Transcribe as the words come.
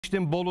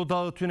Bolu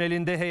Dağı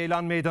Tüneli'nde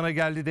heyelan meydana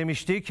geldi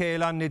demiştik.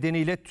 Heyelan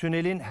nedeniyle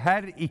tünelin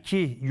her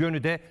iki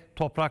yönü de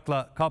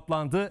toprakla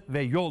kaplandı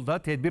ve yolda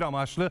tedbir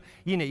amaçlı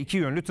yine iki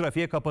yönlü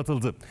trafiğe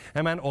kapatıldı.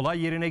 Hemen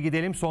olay yerine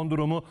gidelim. Son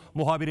durumu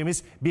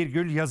muhabirimiz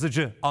Birgül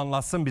Yazıcı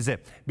anlatsın bize.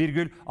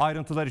 Birgül,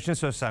 ayrıntılar için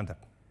söz sende.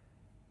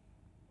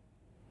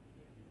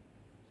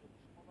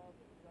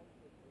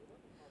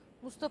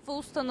 Mustafa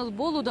Ustanıl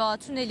Bolu Dağı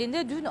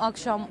Tüneli'nde dün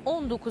akşam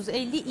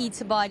 19.50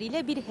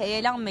 itibariyle bir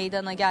heyelan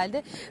meydana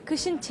geldi.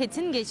 Kışın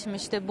çetin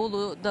geçmişti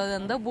Bolu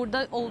Dağı'nda.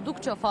 Burada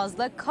oldukça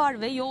fazla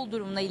kar ve yol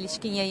durumuna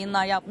ilişkin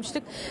yayınlar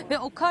yapmıştık. Ve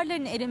o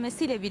karların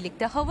erimesiyle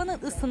birlikte,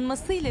 havanın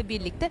ısınmasıyla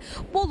birlikte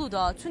Bolu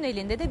Dağı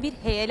Tüneli'nde de bir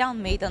heyelan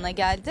meydana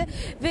geldi.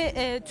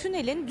 Ve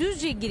tünelin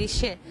Düzce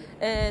girişi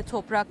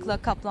toprakla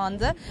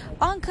kaplandı.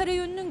 Ankara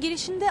yönünün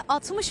girişinde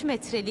 60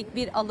 metrelik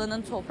bir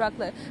alanın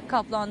toprakla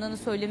kaplandığını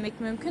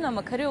söylemek mümkün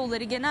ama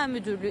Karayolları Genel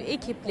Müdürlüğü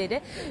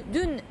ekipleri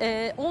dün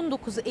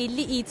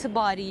 19.50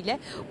 itibariyle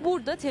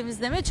burada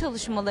temizleme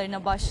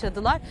çalışmalarına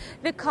başladılar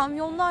ve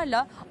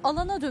kamyonlarla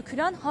alana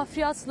dökülen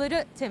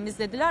hafriyatları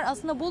temizlediler.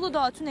 Aslında Bolu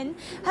Dağı Tüneli'nin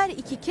her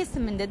iki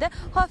kesiminde de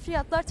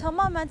hafriyatlar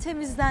tamamen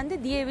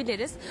temizlendi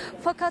diyebiliriz.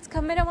 Fakat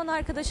kameraman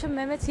arkadaşım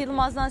Mehmet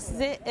Yılmaz'dan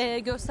size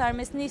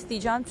göstermesini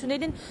isteyeceğim.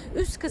 Tünelin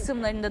üst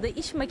kısımlarında da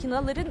iş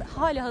makineleri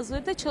hali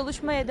hazırda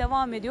çalışmaya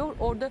devam ediyor.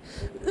 Orada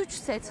 3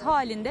 set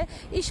halinde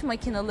iş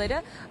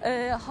makineleri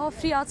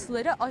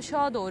hafriyatları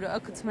aşağı doğru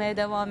akıtmaya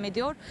devam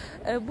ediyor.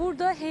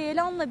 Burada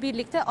heyelanla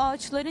birlikte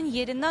ağaçların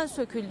yerinden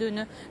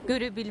söküldüğünü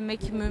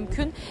görebilmek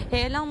mümkün.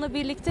 Heyelanla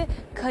birlikte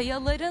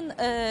kayaların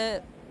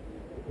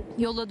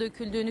yola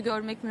döküldüğünü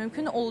görmek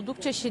mümkün.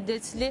 Oldukça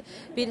şiddetli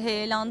bir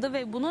heyelandı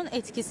ve bunun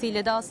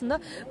etkisiyle de aslında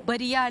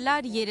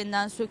bariyerler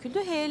yerinden söküldü.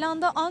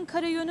 Heyelanda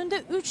Ankara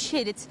yönünde 3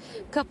 şerit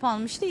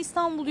kapanmıştı.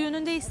 İstanbul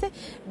yönünde ise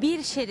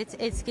 1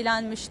 şerit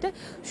etkilenmişti.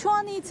 Şu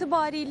an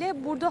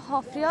itibariyle burada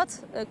hafriyat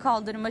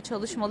kaldırma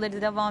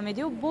çalışmaları devam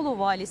ediyor. Bolu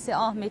Valisi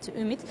Ahmet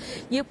Ümit,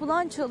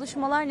 yapılan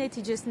çalışmalar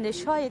neticesinde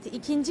şayet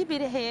ikinci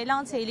bir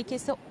heyelan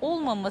tehlikesi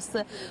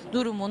olmaması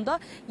durumunda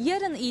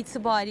yarın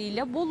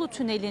itibariyle Bolu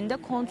Tüneli'nde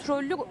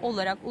kontrollü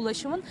olarak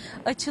ulaşımın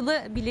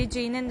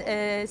açılabileceğinin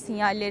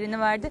sinyallerini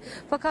verdi.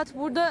 Fakat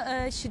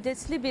burada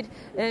şiddetli bir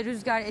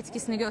rüzgar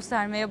etkisini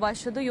göstermeye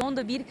başladı.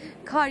 Yoğun bir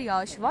kar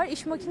yağışı var.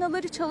 İş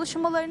makineleri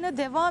çalışmalarına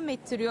devam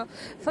ettiriyor.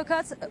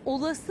 Fakat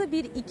olası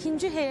bir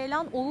ikinci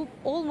heyelan olup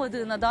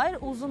olmadığına dair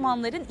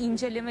uzmanların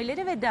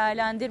incelemeleri ve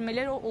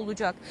değerlendirmeleri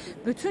olacak.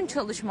 Bütün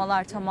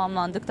çalışmalar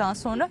tamamlandıktan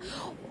sonra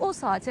o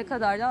saate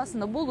kadar da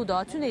aslında Bolu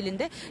Dağı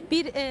Tüneli'nde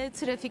bir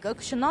trafik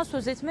akışından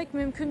söz etmek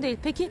mümkün değil.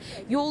 Peki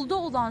yolda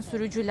olan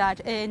sürücüler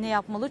ne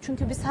yapmalı?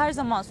 Çünkü biz her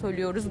zaman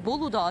söylüyoruz,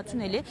 Bolu Dağı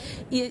Tüneli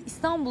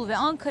İstanbul ve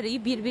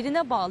Ankara'yı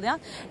birbirine bağlayan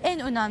en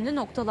önemli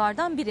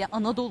noktalardan biri,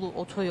 Anadolu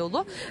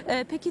Otoyolu.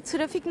 Peki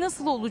trafik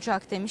nasıl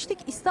olacak demiştik.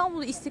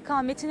 İstanbul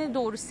istikametine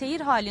doğru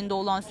seyir halinde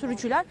olan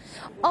sürücüler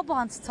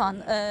Abant'tan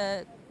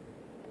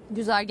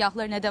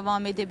güzergahlarına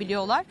devam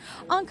edebiliyorlar.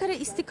 Ankara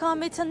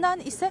istikametinden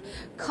ise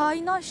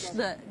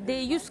Kaynaşlı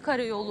D100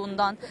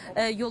 karayolundan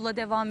yola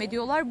devam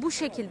ediyorlar. Bu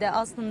şekilde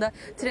aslında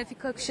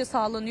trafik akışı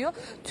sağlanıyor.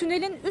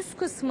 Tünelin üst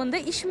kısmında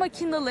iş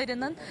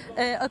makinelerinin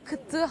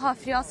akıttığı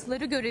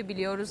hafriyatları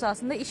görebiliyoruz.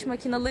 Aslında iş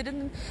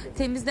makinelerinin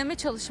temizleme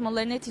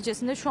çalışmaları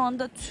neticesinde şu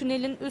anda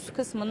tünelin üst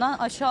kısmından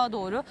aşağı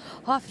doğru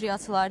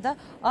hafriyatlar da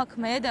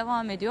akmaya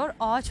devam ediyor.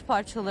 Ağaç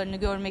parçalarını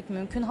görmek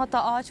mümkün.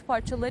 Hatta ağaç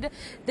parçaları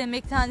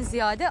demekten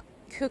ziyade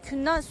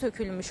kökünden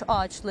sökülmüş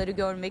ağaçları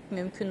görmek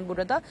mümkün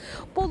burada.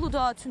 Bolu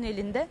Dağı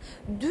Tüneli'nde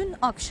dün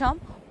akşam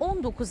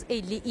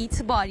 19.50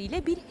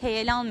 itibariyle bir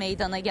heyelan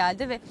meydana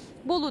geldi ve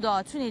Bolu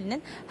Dağı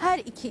Tüneli'nin her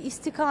iki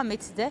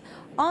istikameti de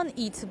an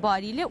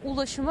itibariyle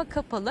ulaşıma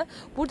kapalı.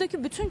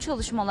 Buradaki bütün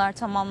çalışmalar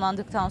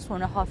tamamlandıktan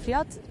sonra,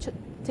 hafriyat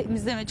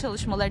temizleme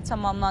çalışmaları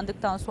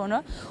tamamlandıktan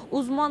sonra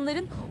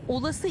uzmanların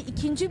olası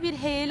ikinci bir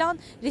heyelan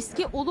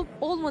riski olup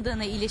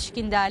olmadığına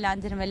ilişkin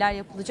değerlendirmeler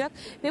yapılacak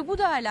ve bu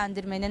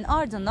değerlendirmenin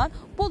ardından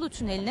Bolu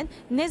Tüneli'nin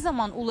ne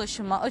zaman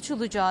ulaşıma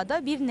açılacağı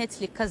da bir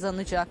netlik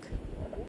kazanacak.